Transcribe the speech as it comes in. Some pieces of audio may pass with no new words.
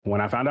When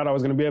I found out I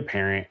was going to be a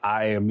parent,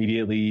 I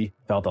immediately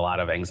felt a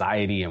lot of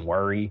anxiety and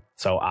worry.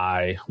 So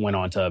I went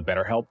on to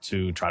BetterHelp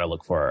to try to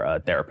look for a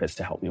therapist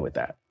to help me with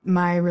that.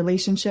 My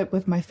relationship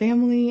with my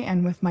family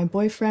and with my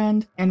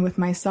boyfriend and with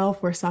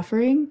myself were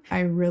suffering. I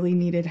really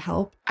needed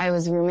help. I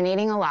was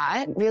ruminating a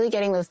lot. Really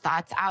getting those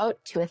thoughts out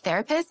to a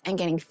therapist and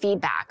getting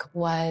feedback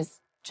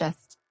was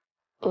just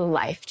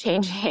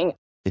life-changing.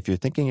 If you're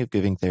thinking of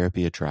giving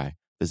therapy a try,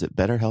 visit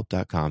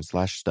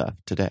betterhelp.com/stuff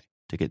today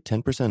to get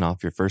 10%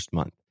 off your first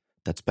month.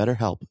 That's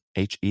BetterHelp,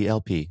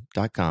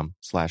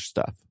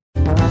 HELP.com/stuff.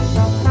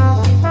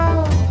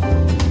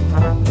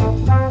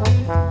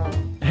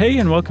 Hey,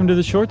 and welcome to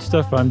The Short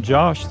Stuff. I'm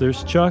Josh.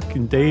 There's Chuck,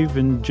 and Dave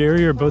and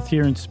Jerry are both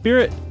here in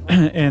spirit.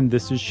 And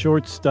this is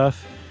Short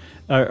Stuff.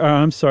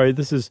 I'm sorry,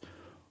 this is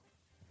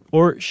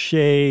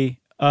Ortshay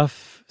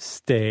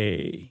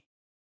Ufstay.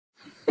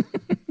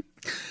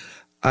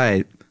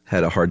 I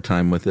had a hard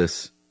time with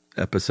this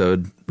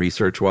episode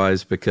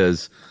research-wise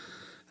because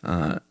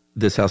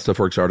this How Stuff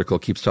Works article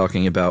keeps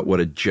talking about what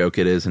a joke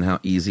it is and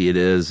how easy it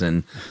is.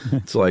 And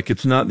it's like,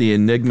 it's not the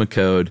Enigma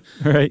code.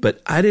 Right.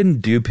 But I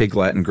didn't do Pig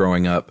Latin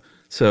growing up,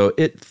 so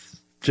it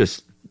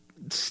just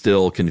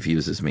still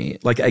confuses me.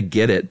 Like, I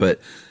get it,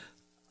 but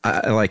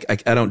I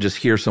don't just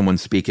hear someone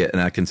speak it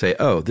and I can say,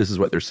 oh, this is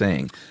what they're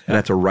saying. And I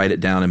have to write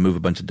it down and move a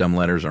bunch of dumb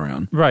letters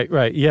around.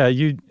 Right. Yeah,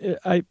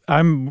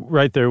 I'm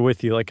right there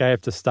with you. Like, I have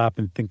to stop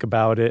and think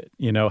about it,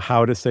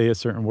 how to say a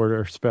certain word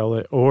or spell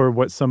it, or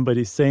what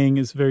somebody's saying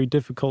is very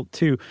difficult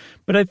too.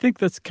 But I think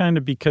that's kind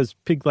of because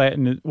Pig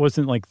Latin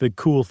wasn't like the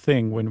cool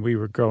thing when we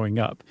were growing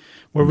up.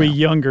 Were we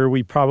younger,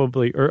 we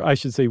probably, or I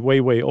should say way,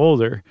 way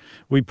older,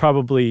 we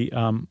probably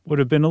would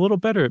have been a little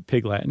better at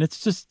Pig Latin.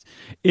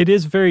 It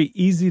is very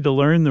easy to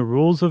learn. The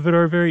rules of it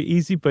are very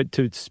easy, but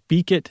to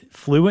speak it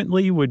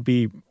fluently would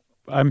be,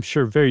 I'm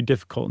sure, very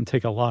difficult and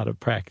take a lot of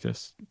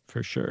practice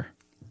for sure.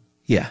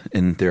 Yeah,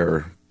 and there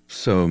are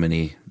so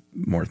many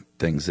more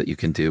things that you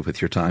can do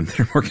with your time that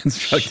are more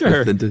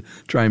constructive than to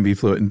try and be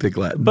fluent in Pig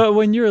Latin. But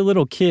when you're a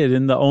little kid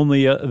and the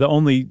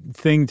only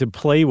thing to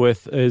play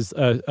with is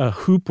a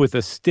hoop with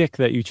a stick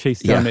that you chase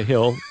down a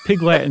hill,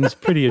 Pig Latin's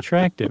pretty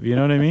attractive. You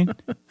know what I mean?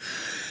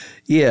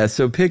 Yeah,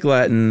 so Pig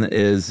Latin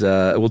is,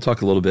 we'll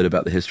talk a little bit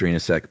about the history in a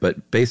sec,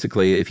 but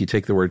basically if you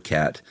take the word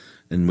cat,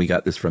 and we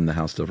got this from the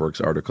How Stuff Works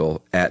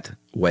article, at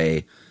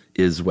way,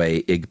 is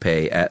way,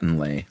 igpay, atten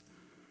lay.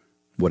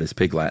 What is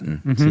Pig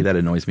Latin? Mm-hmm. See, that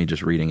annoys me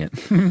just reading it.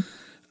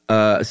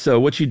 So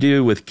what you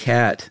do with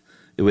cat,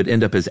 it would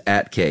end up as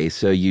atk.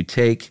 So you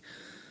take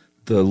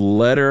the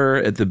letter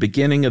at the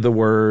beginning of the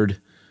word,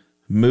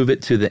 move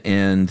it to the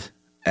end,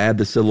 add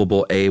the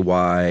syllable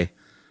ay,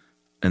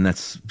 and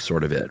that's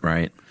sort of it,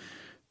 right?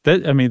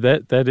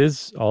 That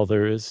is all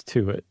there is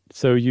to it.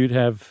 So you'd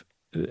have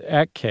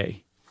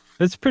atk.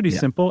 That's pretty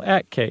simple,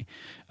 atk.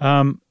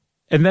 And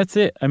that's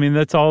it. I mean,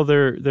 that's all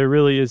there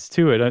really is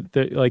to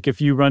it. Like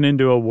if you run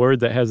into a word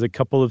that has a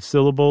couple of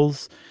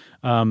syllables,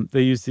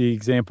 they use the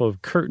example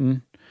of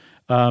curtain.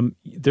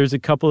 There's a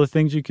couple of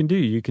things you can do.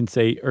 You can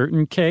say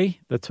erten k.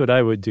 That's what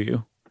I would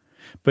do.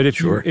 But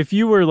if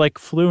you were like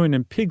fluent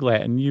in Pig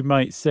Latin, you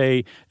might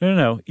say,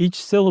 no, each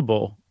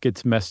syllable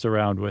gets messed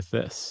around with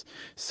this.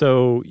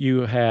 So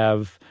you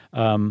have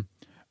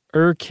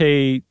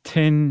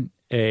ten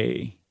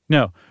a.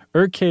 No,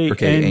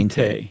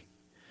 ente.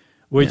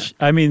 Which,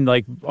 I mean,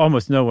 like,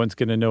 almost no one's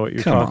going to know what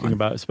you're talking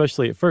about,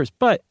 especially at first.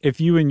 But if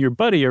you and your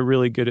buddy are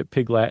really good at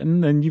Pig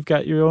Latin, then you've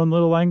got your own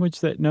little language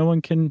that no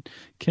one can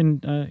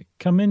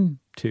come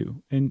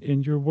into,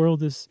 and your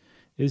world is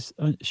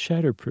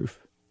shatterproof.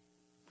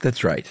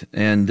 That's right.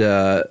 And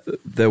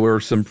there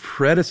were some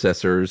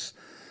predecessors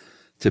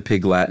to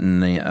Pig Latin,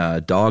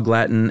 Dog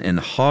Latin and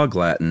Hog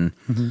Latin,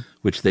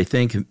 which they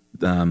think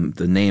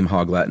the name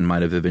Hog Latin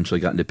might have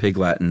eventually gotten to Pig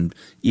Latin,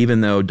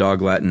 even though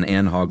Dog Latin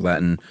and Hog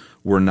Latin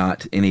were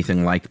not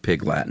anything like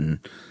Pig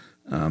Latin.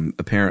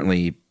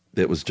 Apparently,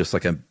 it was just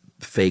like a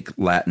fake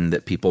Latin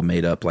that people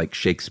made up, like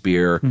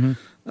Shakespeare,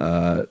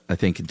 I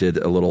think did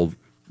a little,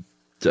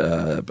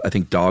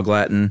 Dog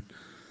Latin.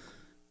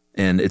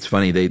 And it's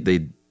funny,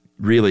 they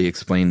really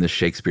explain the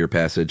Shakespeare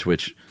passage,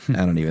 which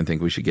I don't even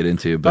think we should get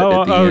into. But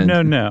at the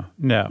end,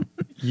 no.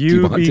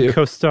 You be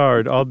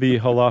Costard, I'll be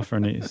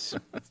Holofernes.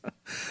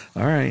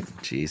 All right,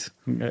 jeez.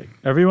 Okay.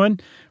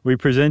 Everyone, we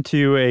present to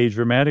you a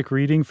dramatic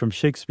reading from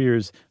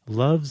Shakespeare's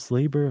Love's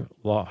Labor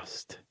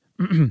Lost.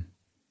 Oh,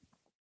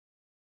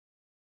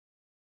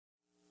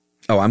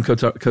 I'm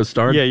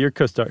co-starred? Yeah, you're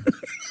co-starred.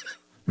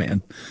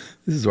 Man,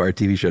 this is why our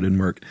TV show didn't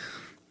work.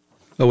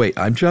 Oh, wait,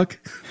 I'm Chuck?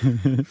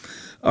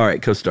 All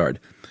right, co-starred.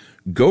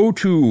 Go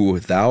to,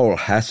 thou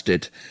hast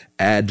it,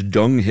 add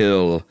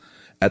dunghill,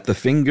 at the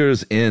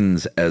fingers'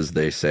 ends, as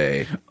they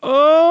say.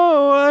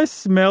 Oh, I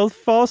smell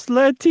false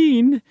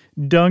Latin,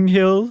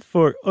 dunghill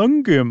for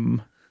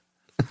ungum.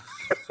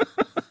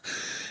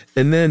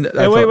 And then...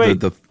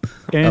 wait.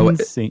 End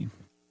scene.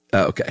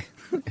 Oh, okay.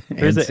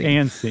 There's an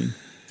and scene.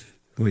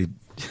 We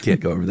can't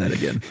go over that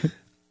again.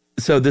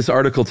 So this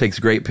article takes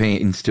great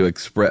pains to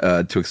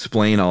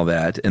explain all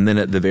that, and then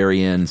at the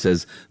very end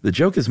says, the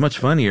joke is much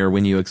funnier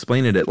when you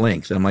explain it at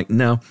length. And I'm like,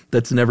 no,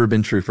 that's never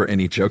been true for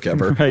any joke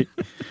ever. Right.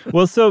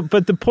 Well,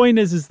 but the point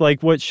is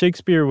like what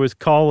Shakespeare was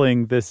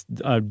calling this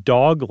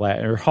dog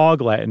Latin or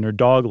hog Latin or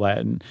dog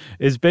Latin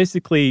is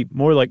basically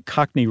more like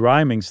Cockney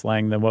rhyming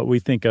slang than what we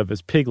think of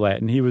as pig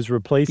Latin. He was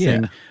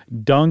replacing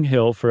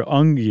dunghill for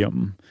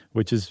unguium,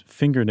 which is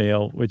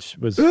fingernail, which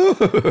was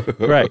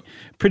right.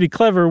 Pretty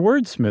clever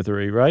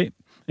wordsmithery, right?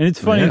 And it's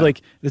funny,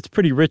 like it's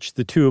pretty rich.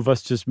 The two of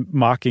us just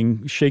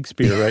mocking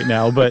Shakespeare right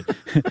now, but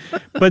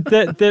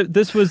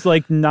this was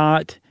like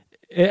not.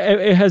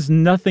 It has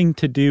nothing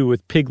to do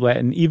with Pig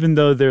Latin, even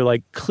though they're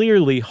like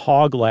clearly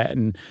Hog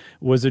Latin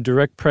was a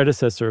direct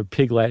predecessor of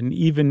Pig Latin.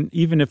 Even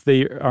if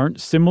they aren't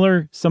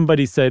similar,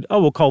 somebody said,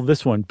 "Oh, we'll call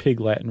this one Pig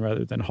Latin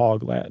rather than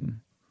Hog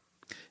Latin."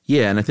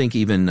 Yeah, and I think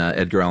even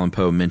Edgar Allan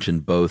Poe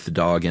mentioned both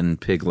dog Latin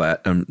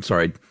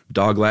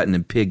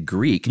and pig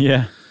Greek.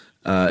 Yeah.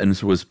 And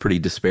this was pretty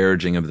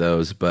disparaging of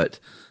those, but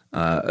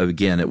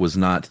again, it was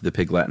not the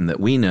Pig Latin that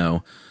we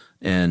know.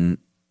 And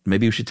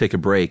maybe we should take a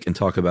break and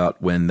talk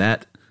about when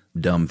that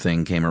dumb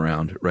thing came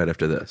around right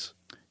after this.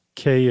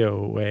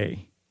 KOA.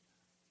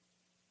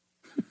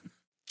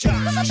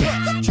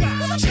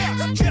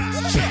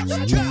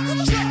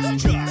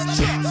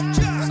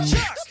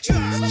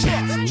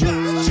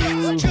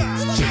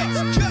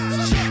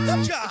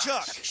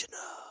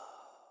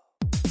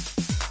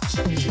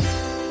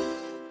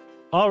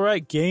 All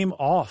right, game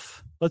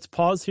off. Let's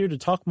pause here to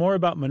talk more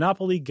about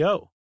Monopoly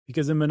Go.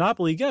 Because in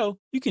Monopoly Go,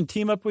 you can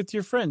team up with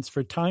your friends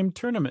for timed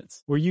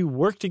tournaments where you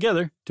work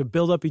together to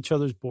build up each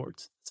other's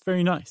boards. It's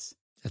very nice.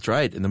 That's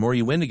right. And the more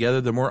you win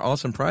together, the more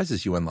awesome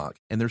prizes you unlock.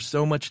 And there's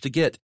so much to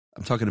get.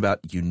 I'm talking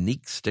about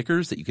unique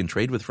stickers that you can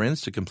trade with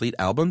friends to complete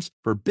albums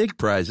for big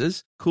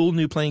prizes, cool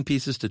new playing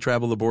pieces to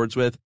travel the boards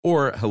with,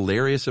 or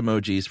hilarious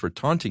emojis for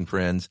taunting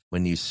friends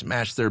when you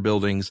smash their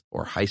buildings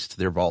or heist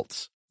their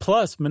vaults.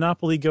 Plus,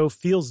 Monopoly Go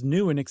feels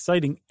new and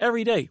exciting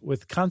every day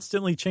with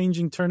constantly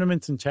changing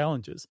tournaments and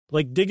challenges,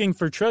 like digging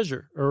for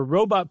treasure or a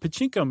robot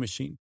pachinko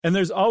machine. And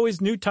there's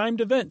always new timed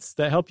events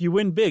that help you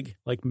win big,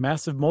 like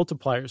massive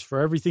multipliers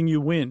for everything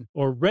you win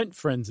or rent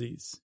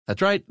frenzies.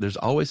 That's right. There's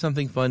always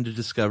something fun to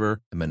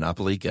discover in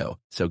Monopoly Go.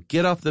 So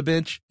get off the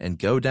bench and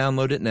go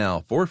download it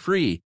now for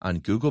free on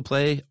Google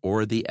Play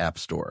or the App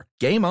Store.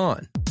 Game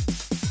on.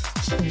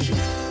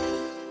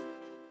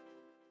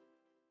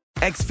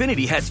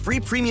 Xfinity has free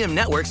premium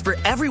networks for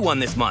everyone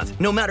this month,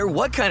 no matter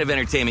what kind of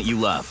entertainment you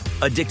love.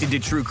 Addicted to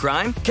true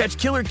crime? Catch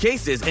killer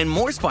cases and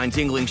more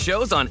spine-tingling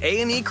shows on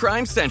A&E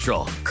Crime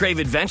Central. Crave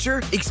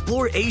adventure?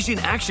 Explore Asian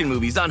action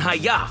movies on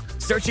Hi-YAH.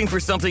 Searching for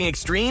something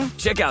extreme?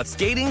 Check out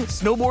skating,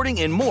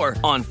 snowboarding, and more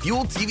on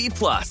Fuel TV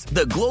Plus,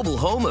 the global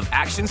home of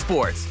action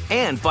sports.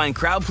 And find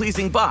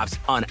crowd-pleasing bops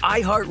on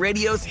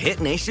iHeartRadio's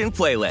Hit Nation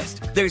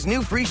playlist. There's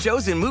new free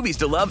shows and movies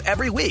to love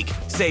every week.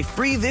 Say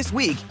free this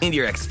week in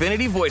your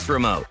Xfinity voice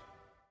remote.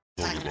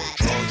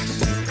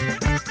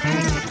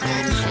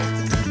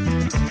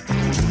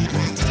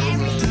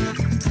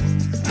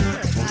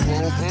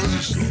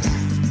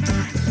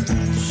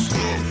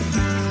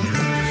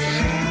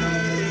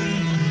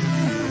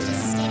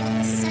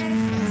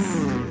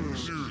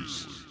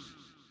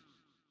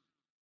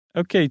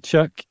 Okay,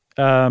 Chuck.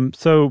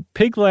 So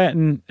Pig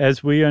Latin,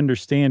 as we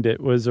understand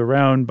it, was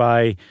around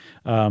by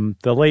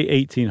the late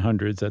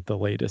 1800s at the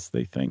latest,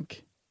 they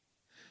think.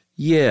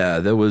 Yeah,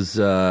 there was,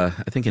 I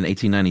think in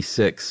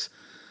 1896,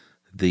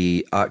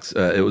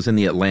 it was in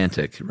the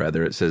Atlantic,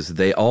 rather. It says,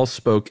 they all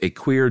spoke a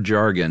queer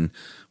jargon,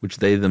 which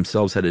they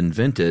themselves had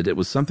invented. It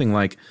was something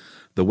like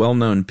the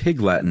well-known Pig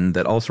Latin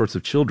that all sorts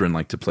of children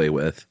like to play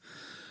with.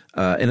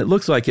 And it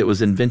looks like it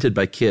was invented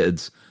by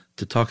kids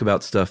to talk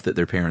about stuff that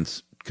their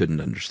parents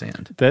couldn't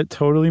understand. That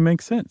totally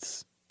makes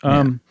sense.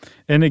 And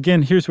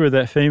again, here's where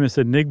that famous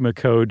Enigma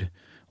code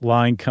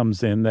line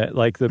comes in, that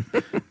like the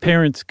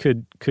parents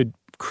could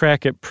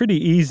crack it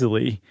pretty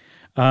easily.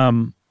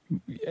 The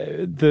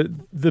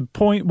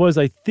point was,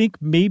 I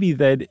think maybe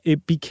that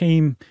it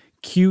became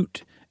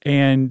cute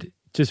and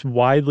just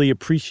widely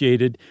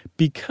appreciated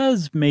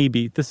because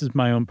maybe, this is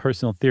my own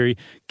personal theory,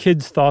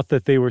 kids thought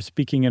that they were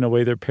speaking in a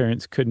way their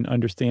parents couldn't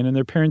understand, and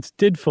their parents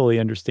did fully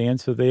understand,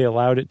 so they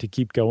allowed it to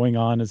keep going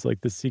on as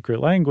like the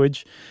secret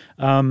language,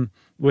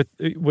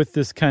 with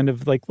this kind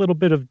of like little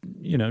bit of,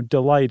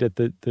 delight at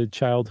the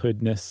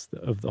childhoodness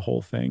of the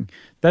whole thing.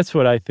 That's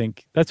what I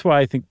think. That's why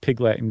I think Pig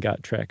Latin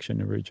got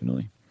traction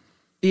originally.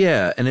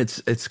 Yeah, and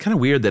it's kind of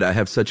weird that I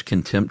have such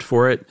contempt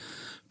for it,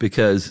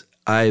 because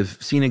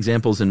I've seen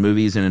examples in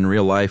movies and in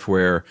real life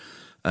where,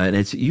 and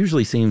it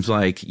usually seems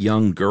like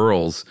young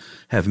girls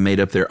have made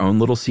up their own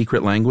little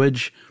secret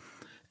language.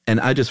 And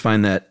I just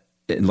find that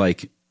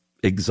like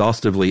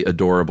exhaustively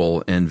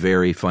adorable and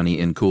very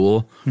funny and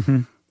cool.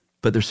 Mm-hmm.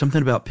 But there's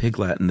something about Pig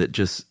Latin that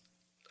just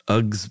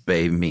uggs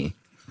me.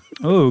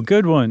 Oh,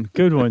 good one.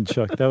 Good one,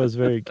 Chuck. That was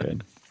very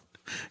good.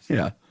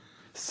 Yeah.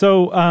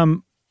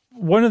 So,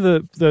 one of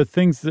the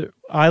things that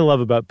I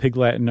love about Pig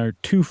Latin are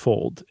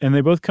twofold, and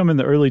they both come in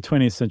the early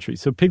 20th century.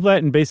 So Pig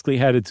Latin basically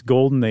had its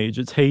golden age,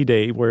 its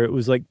heyday, where it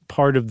was like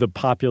part of the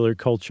popular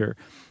culture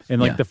in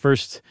like the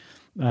first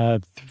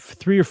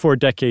 3 or 4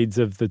 decades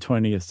of the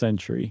 20th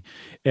century.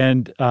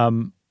 And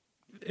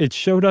it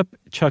showed up,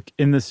 Chuck,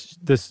 in this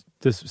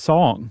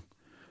song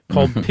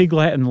called Pig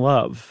Latin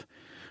Love,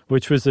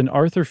 which was an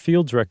Arthur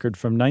Fields record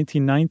from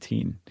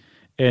 1919.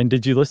 And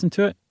did you listen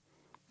to it?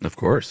 Of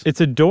course.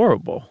 It's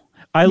adorable.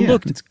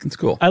 It's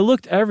cool. I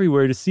looked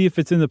everywhere to see if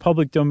it's in the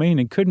public domain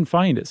and couldn't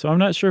find it. So I'm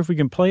not sure if we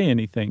can play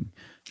anything.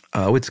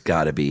 Oh, it's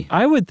got to be.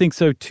 I would think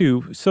so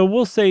too. So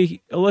we'll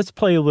say, let's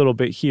play a little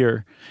bit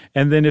here.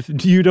 And then if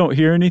you don't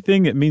hear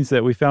anything, it means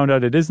that we found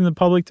out it is in the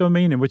public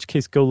domain, in which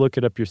case go look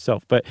it up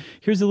yourself. But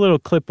here's a little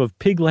clip of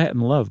Pig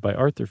Latin Love by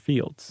Arthur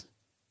Fields.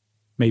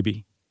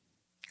 Maybe.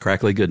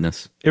 Crackly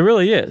goodness. It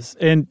really is.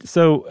 And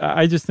so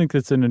I just think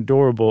that's an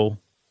adorable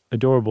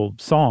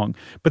song.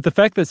 But the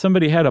fact that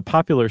somebody had a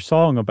popular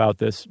song about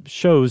this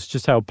shows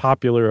just how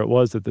popular it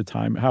was at the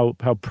time, how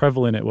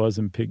prevalent it was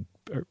in pig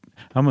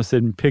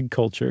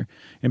culture,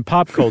 in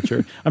pop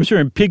culture. I'm sure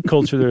in pig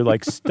culture, they're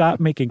like, stop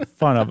making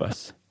fun of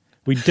us.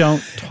 We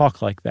don't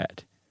talk like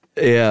that.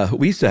 Yeah,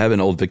 we used to have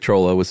an old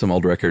Victrola with some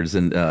old records,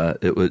 and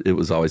it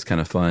was always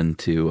kind of fun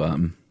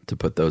to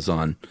put those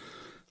on.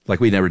 Like,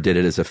 we never did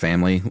it as a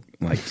family,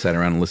 like sat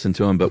around and listened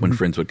to them, but when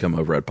friends would come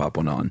over, I'd pop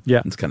one on.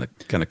 Yeah. It's kind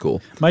of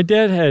cool. My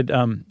dad had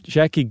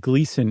Jackie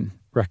Gleason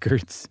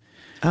records.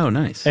 Oh,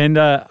 nice. And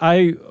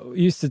I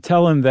used to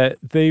tell him that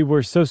they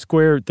were so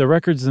square, the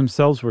records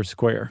themselves were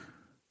square.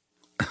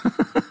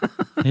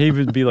 He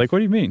would be like, what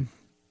do you mean?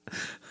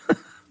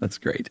 That's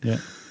great.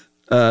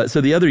 Yeah.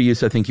 So the other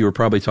use I think you were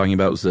probably talking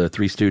about was the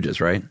Three Stooges,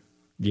 right?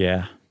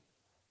 Yeah.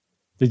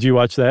 Did you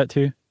watch that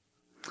too?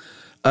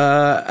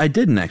 I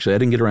didn't actually. I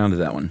didn't get around to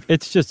that one.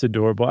 It's just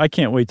adorable. I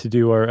can't wait to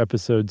do our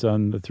episodes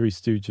on the Three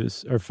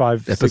Stooges, or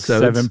 5, 6,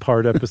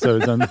 7-part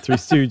episodes on the Three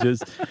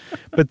Stooges.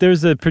 But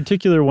there's a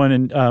particular one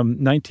in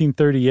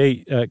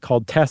 1938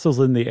 called Tassels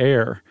in the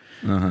Air,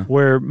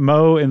 where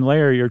Moe and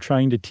Larry are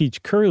trying to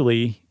teach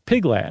Curly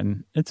Pig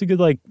Latin. It's a good,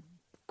 like,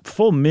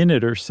 full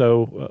minute or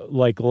so,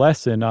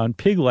 lesson on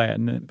Pig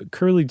Latin. But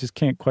Curly just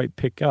can't quite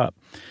pick up.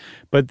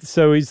 But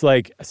so he's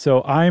like,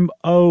 so I'm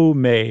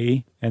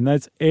O-May, and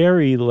that's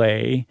airy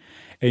lay,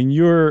 and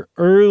you're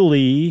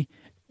early,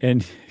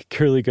 and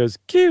Curly goes,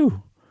 Q.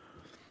 And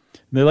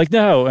they're like,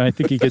 no, and I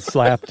think he gets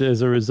slapped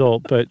as a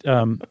result, but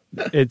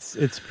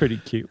it's pretty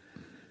cute.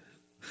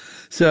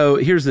 So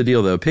here's the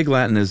deal, though. Pig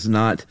Latin is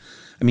not,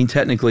 I mean,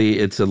 technically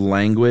it's a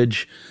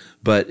language,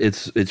 but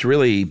it's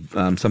really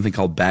something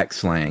called back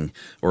slang,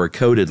 or a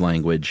coded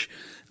language.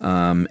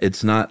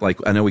 It's not like,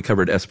 I know we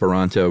covered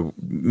Esperanto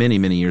many,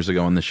 many years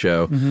ago on the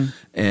show,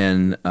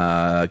 and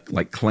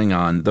like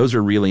Klingon, those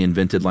are really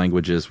invented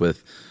languages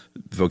with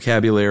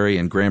vocabulary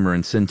and grammar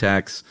and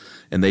syntax,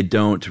 and they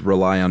don't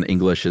rely on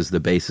English as the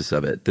basis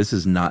of it. This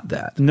is not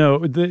that.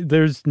 No,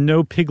 there's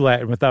no Pig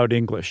Latin without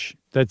English.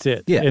 That's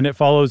it. Yeah. And it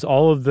follows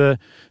all of the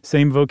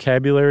same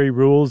vocabulary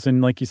rules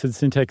and, like you said,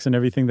 syntax and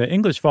everything that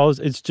English follows.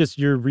 It's just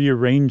you're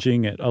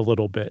rearranging it a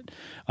little bit.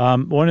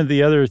 One of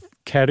the other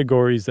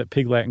categories that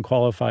Pig Latin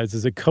qualifies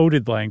is a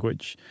coded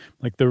language.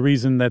 Like, the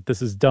reason that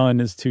this is done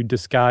is to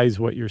disguise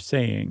what you're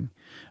saying.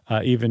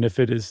 Even if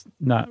it is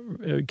not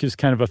just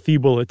kind of a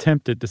feeble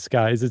attempt at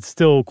disguise, it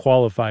still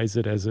qualifies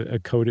it as a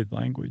coded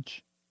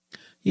language.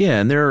 Yeah,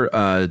 and there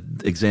are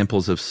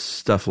examples of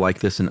stuff like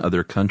this in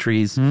other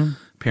countries.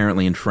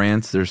 Apparently in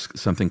France, there's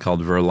something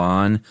called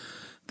verlan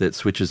that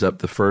switches up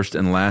the first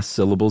and last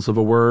syllables of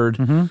a word.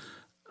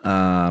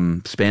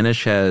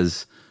 Spanish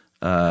has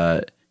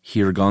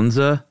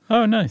hirgonza.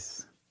 Oh,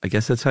 nice. I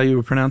guess that's how you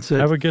would pronounce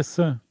it. I would guess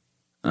so.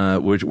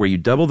 Where you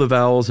double the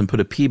vowels and put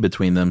a P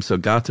between them. So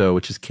gato,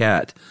 which is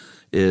cat,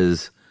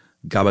 is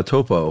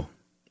gabatopo,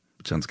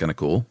 which sounds kind of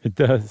cool. It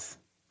does.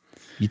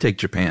 You take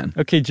Japan.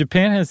 Okay,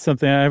 Japan has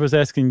something. I was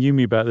asking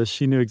Yumi about this.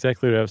 She knew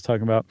exactly what I was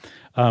talking about.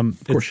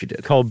 Of course she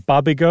did. Called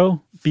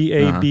Babigo,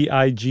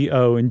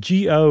 B-A-B-I-G-O. And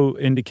G-O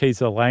indicates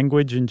a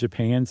language in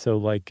Japan. So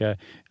like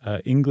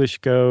English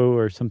Go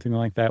or something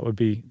like that would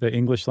be the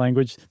English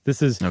language.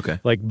 This is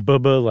like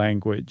Bubba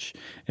language.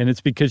 And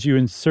it's because you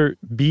insert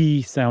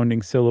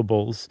B-sounding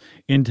syllables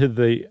into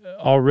the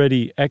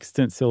already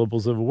extant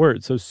syllables of a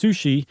word. So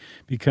sushi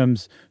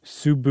becomes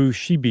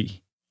subushibi.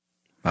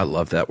 I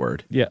love that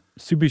word. Yeah,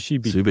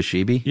 subushibi.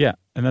 Subushibi? Yeah,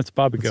 and that's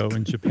Babigo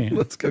in Japan.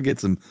 Let's go get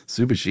some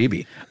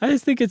subushibi. I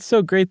just think it's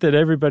so great that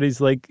everybody's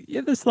like,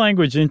 yeah, this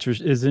language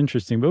is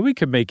interesting, but we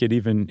could make it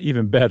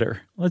even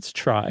better. Let's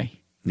try.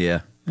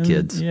 Yeah,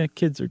 kids. Yeah,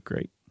 kids are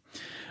great.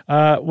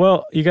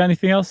 Well, you got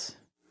anything else?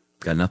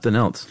 Got nothing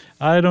else.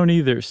 I don't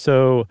either.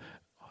 So,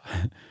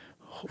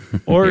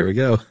 or here we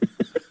go.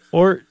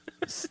 Or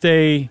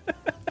stay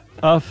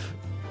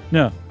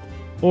no,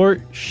 or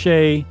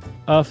shay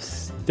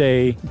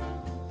stay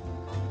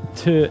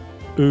to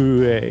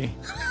ue.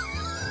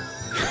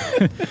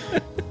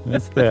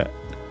 That's that.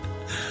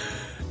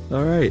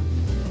 All right.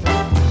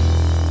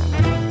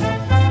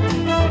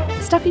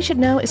 Stuff You Should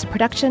Know is a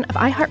production of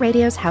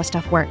iHeartRadio's How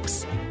Stuff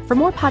Works. For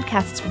more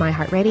podcasts from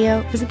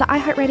iHeartRadio, visit the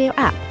iHeartRadio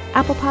app,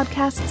 Apple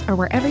Podcasts, or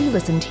wherever you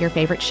listen to your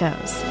favorite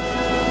shows.